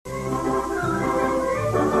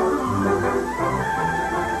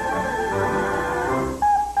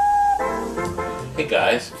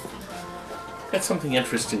guys. I've got something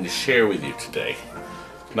interesting to share with you today.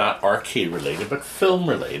 Not arcade related, but film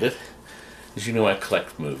related. As you know, I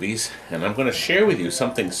collect movies, and I'm going to share with you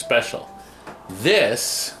something special.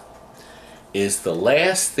 This is the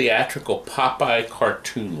last theatrical Popeye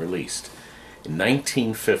cartoon released in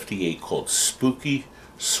 1958 called Spooky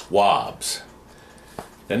SWABS.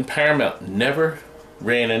 Then Paramount never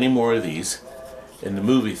ran any more of these in the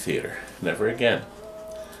movie theater. Never again.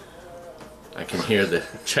 I can hear the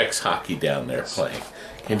Czechs hockey down there playing.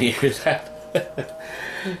 Can you hear that?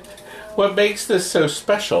 What makes this so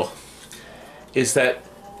special is that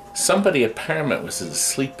somebody at Paramount was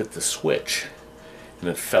asleep at the switch and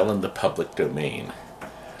it fell in the public domain.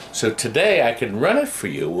 So today I can run it for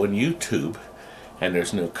you on YouTube and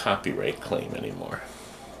there's no copyright claim anymore.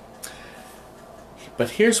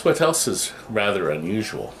 But here's what else is rather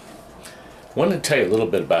unusual. I want to tell you a little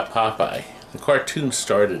bit about Popeye. The cartoon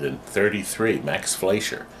started in '33, Max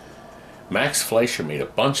Fleischer. Max Fleischer made a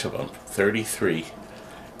bunch of them, 33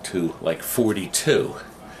 to like 42.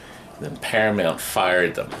 Then Paramount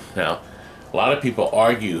fired them. Now, a lot of people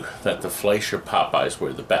argue that the Fleischer Popeyes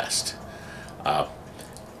were the best.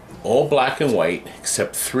 All black and white,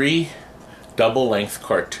 except 3 double-length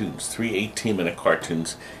cartoons, 3 18-minute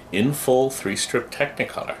cartoons in full 3-strip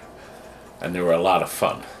Technicolor. And they were a lot of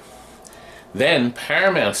fun. Then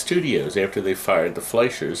Paramount Studios, after they fired the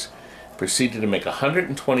Fleischers, proceeded to make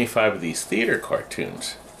 125 of these theater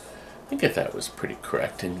cartoons. I think that was pretty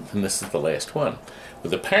correct, and this is the last one,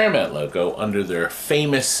 with the Paramount logo under their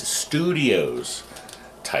famous Studios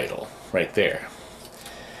title, right there.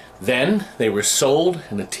 Then they were sold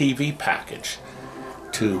in a TV package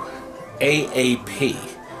to AAP.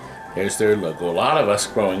 There's their logo. A lot of us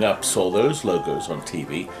growing up saw those logos on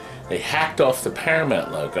TV. They hacked off the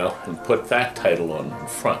Paramount logo and put that title on in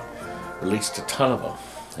front. Released a ton of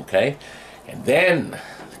them, okay? And then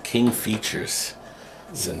the King Features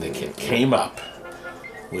Syndicate came up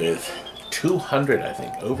with 200, I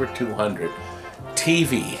think, over 200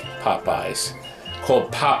 TV Popeyes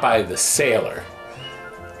called Popeye the Sailor.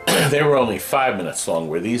 They were only 5 minutes long,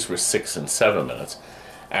 where these were 6 and 7 minutes.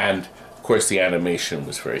 And, of course, the animation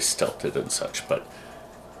was very stilted and such, but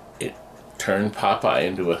it turned Popeye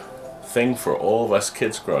into a thing for all of us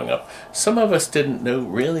kids growing up. Some of us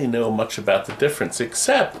didn't really know much about the difference,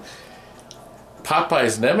 except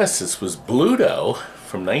Popeye's nemesis was Bluto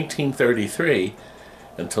from 1933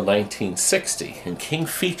 until 1960, and King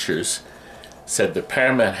Features said that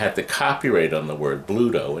Paramount had the copyright on the word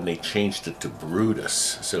Bluto, and they changed it to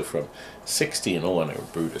Brutus. So from 60 and on, they were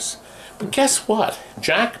Brutus. But guess what?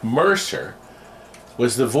 Jack Mercer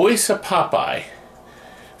was the voice of Popeye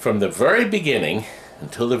from the very beginning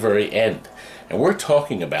until the very end. And we're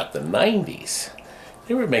talking about the 90s.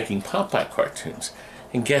 They were making Popeye cartoons.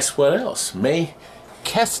 And guess what else? Mae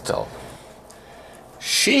Kestel.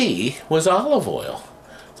 She was Olive Oyl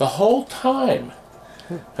the whole time.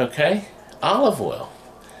 Okay? Olive Oyl.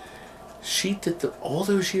 She did all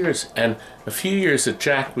those years. And a few years that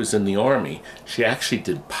Jack was in the Army, she actually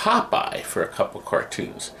did Popeye for a couple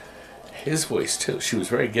cartoons. His voice, too. She was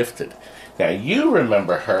very gifted. Now, you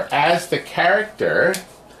remember her as the character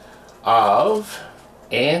of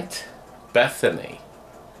Aunt Bethany.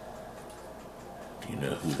 Do you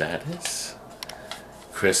know who that is?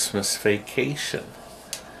 Christmas Vacation.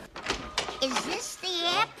 Is this the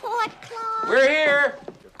airport, Claude? We're here!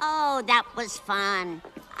 Oh, that was fun.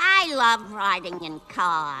 I love riding in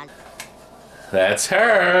cars. That's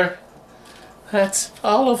her. That's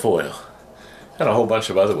Olive Oyl. And a whole bunch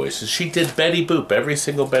of other voices. She did Betty Boop, every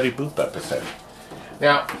single Betty Boop episode.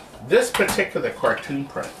 Now, this particular cartoon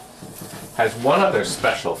print has one other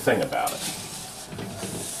special thing about it.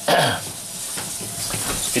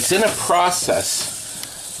 It's in a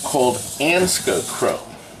process called Anscochrome.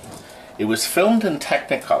 It was filmed in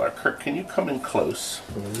Technicolor. Kurt, can you come in close?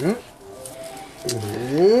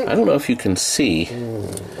 I don't know if you can see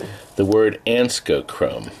the word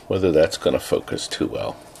Anscochrome, whether that's going to focus too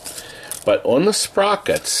well. But on the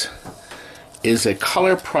sprockets is a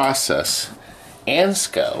color process,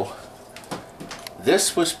 Ansco.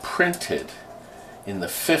 This was printed in the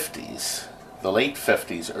 50s, the late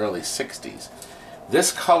 50s, early 60s.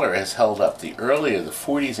 This color has held up. The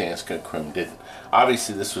 40s Anscochrome didn't.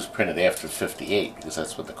 Obviously, this was printed after 58 because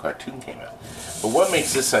that's when the cartoon came out. But what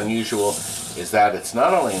makes this unusual is that it's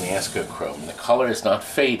not only an Anscochrome, the color is not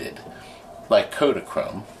faded like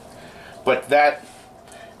Kodachrome, but that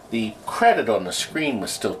the credit on the screen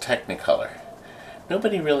was still Technicolor.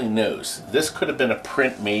 Nobody really knows. This could have been a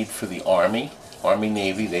print made for the Army,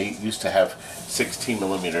 Navy. They used to have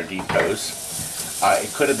 16mm depots.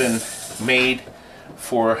 It could have been made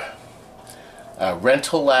for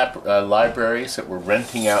rental libraries that we're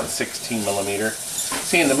renting out 16 millimeter.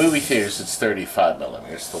 See, in the movie theaters it's 35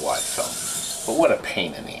 millimeters, the wide film. But what a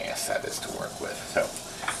pain in the ass that is to work with. So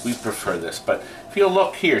we prefer this. But if you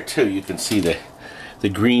look here too, you can see the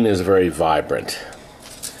green is very vibrant.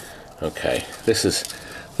 Okay, this is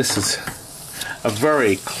a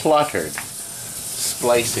very cluttered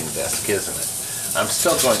splicing disc, isn't it? I'm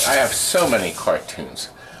still going. I have so many cartoons.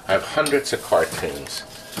 I have hundreds of cartoons.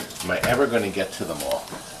 Am I ever going to get to them all?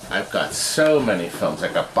 I've got so many films.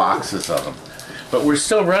 I've got boxes of them. But we're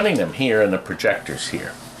still running them here in the projectors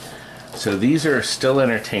here. So these are still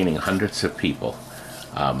entertaining hundreds of people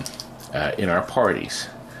in our parties.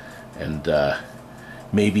 And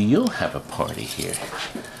maybe you'll have a party here.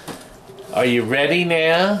 Are you ready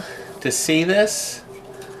now to see this?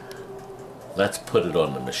 Let's put it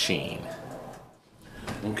on the machine.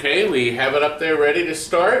 Okay, we have it up there ready to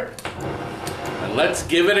start. And let's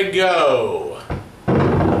give it a go.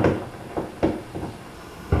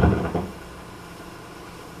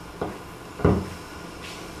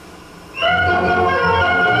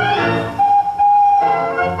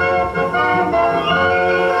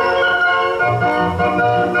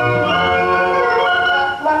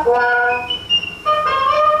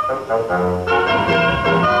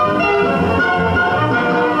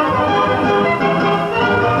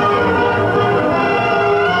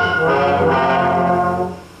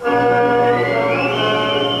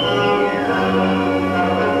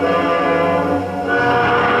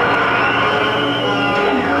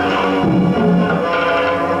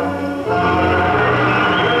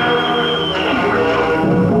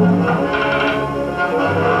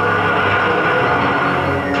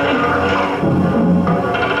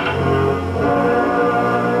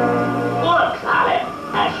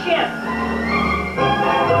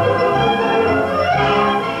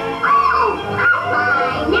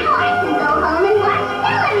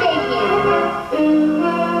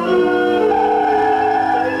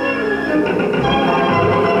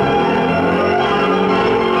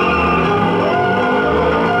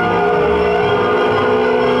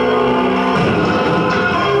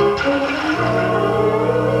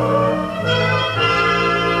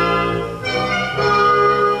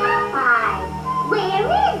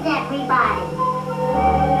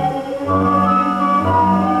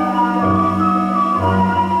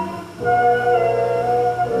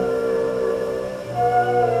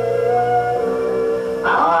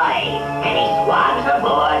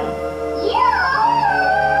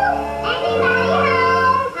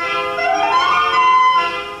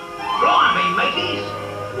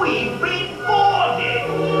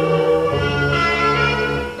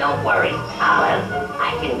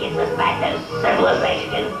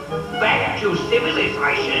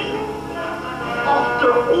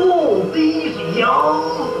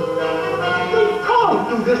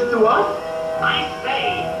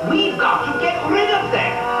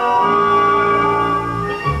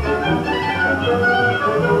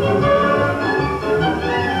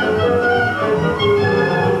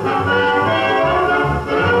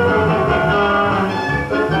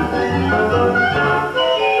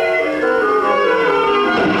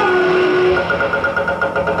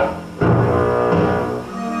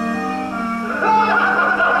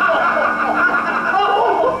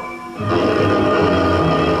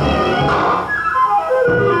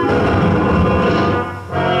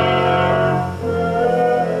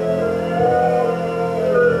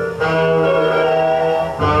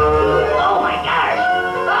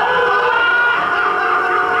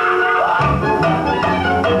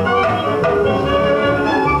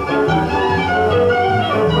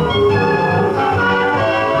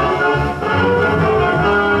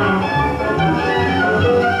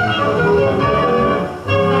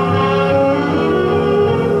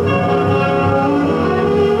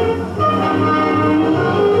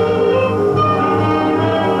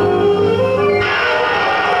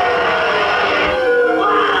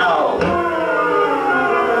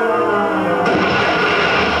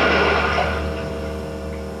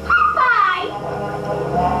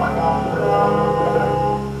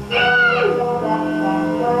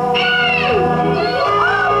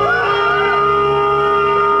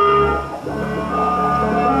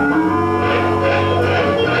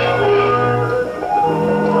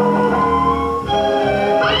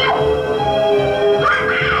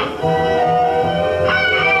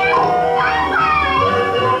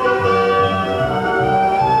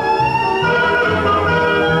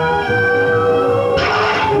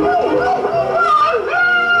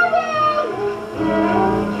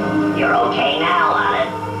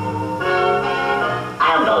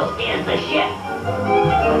 is the ship.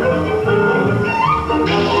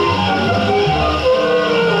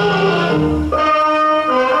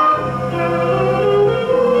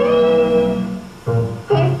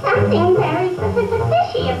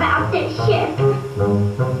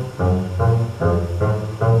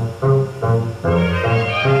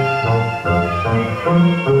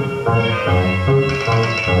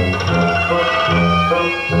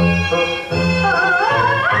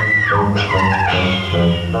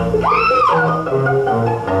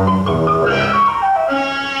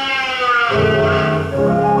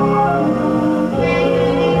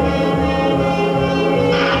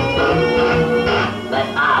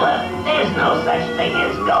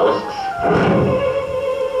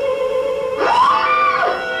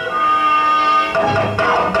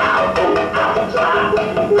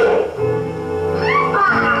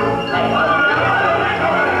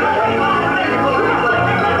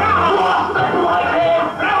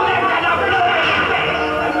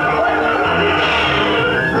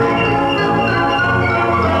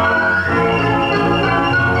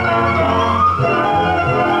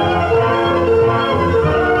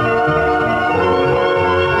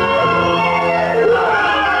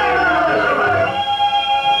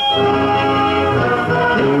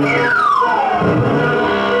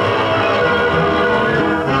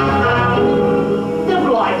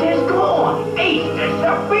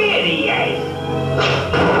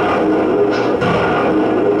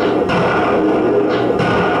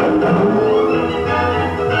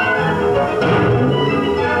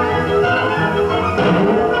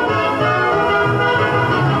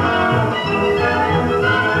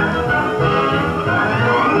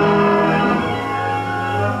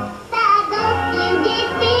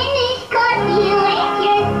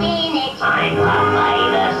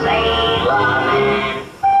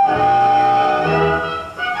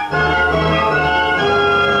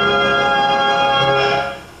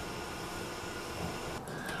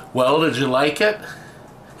 Well, did you like it?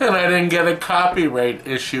 And I didn't get a copyright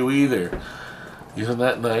issue either. Isn't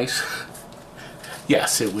that nice?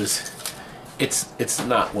 Yes, it was. It's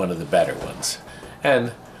not one of the better ones.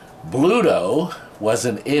 And Bluto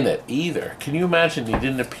wasn't in it either. Can you imagine he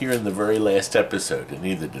didn't appear in the very last episode, and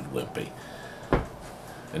neither did Wimpy.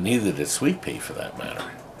 And neither did Sweet Pea, for that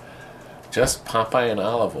matter. Just Popeye and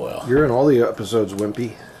Olive Oil. You're in all the episodes,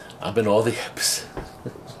 Wimpy. I'm in all the episodes.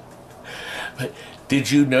 But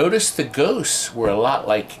did you notice the ghosts were a lot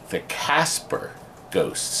like the Casper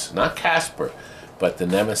ghosts? Not Casper, but the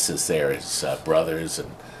Nemesis there, his brothers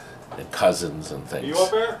and cousins and things. Are you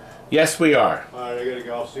up there? Yes, we are. Alright, I gotta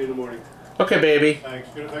go. I'll see you in the morning. Okay, baby. Thanks.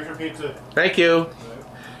 Thanks for pizza. Thank you. Right.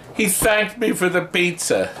 He thanked me for the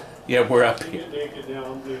pizza. Yeah, we're up here. Get naked now.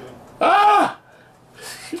 I'm leaving. Ah!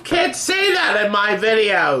 You can't say that in my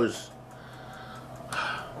videos.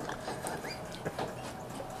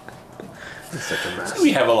 It's such a mess.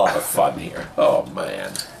 We have a lot of fun here. Oh,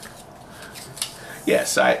 man.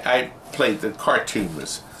 Yes, I played, the cartoon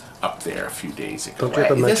was up there a few days ago. Don't you have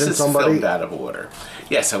to mention this is somebody? filmed out of order.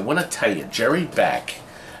 Yes, I want to tell you, Jerry Beck,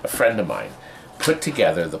 a friend of mine, put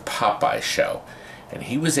together the Popeye show, and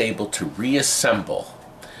he was able to reassemble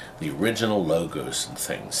the original logos and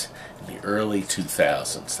things in the early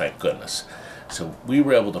 2000s, thank goodness. So we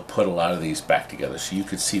were able to put a lot of these back together so you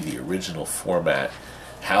could see the original format,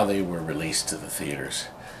 how they were released to the theaters,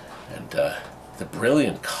 and the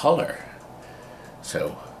brilliant color.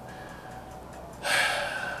 So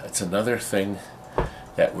it's another thing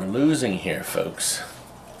that we're losing here, folks.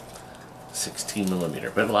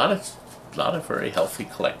 16mm, but a lot of very healthy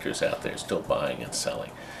collectors out there still buying and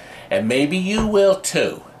selling, and maybe you will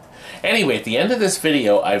too. Anyway, at the end of this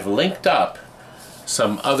video, I've linked up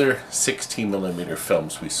some other 16mm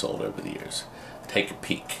films we sold over the years. Take a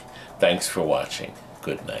peek. Thanks for watching.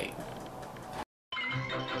 Good night.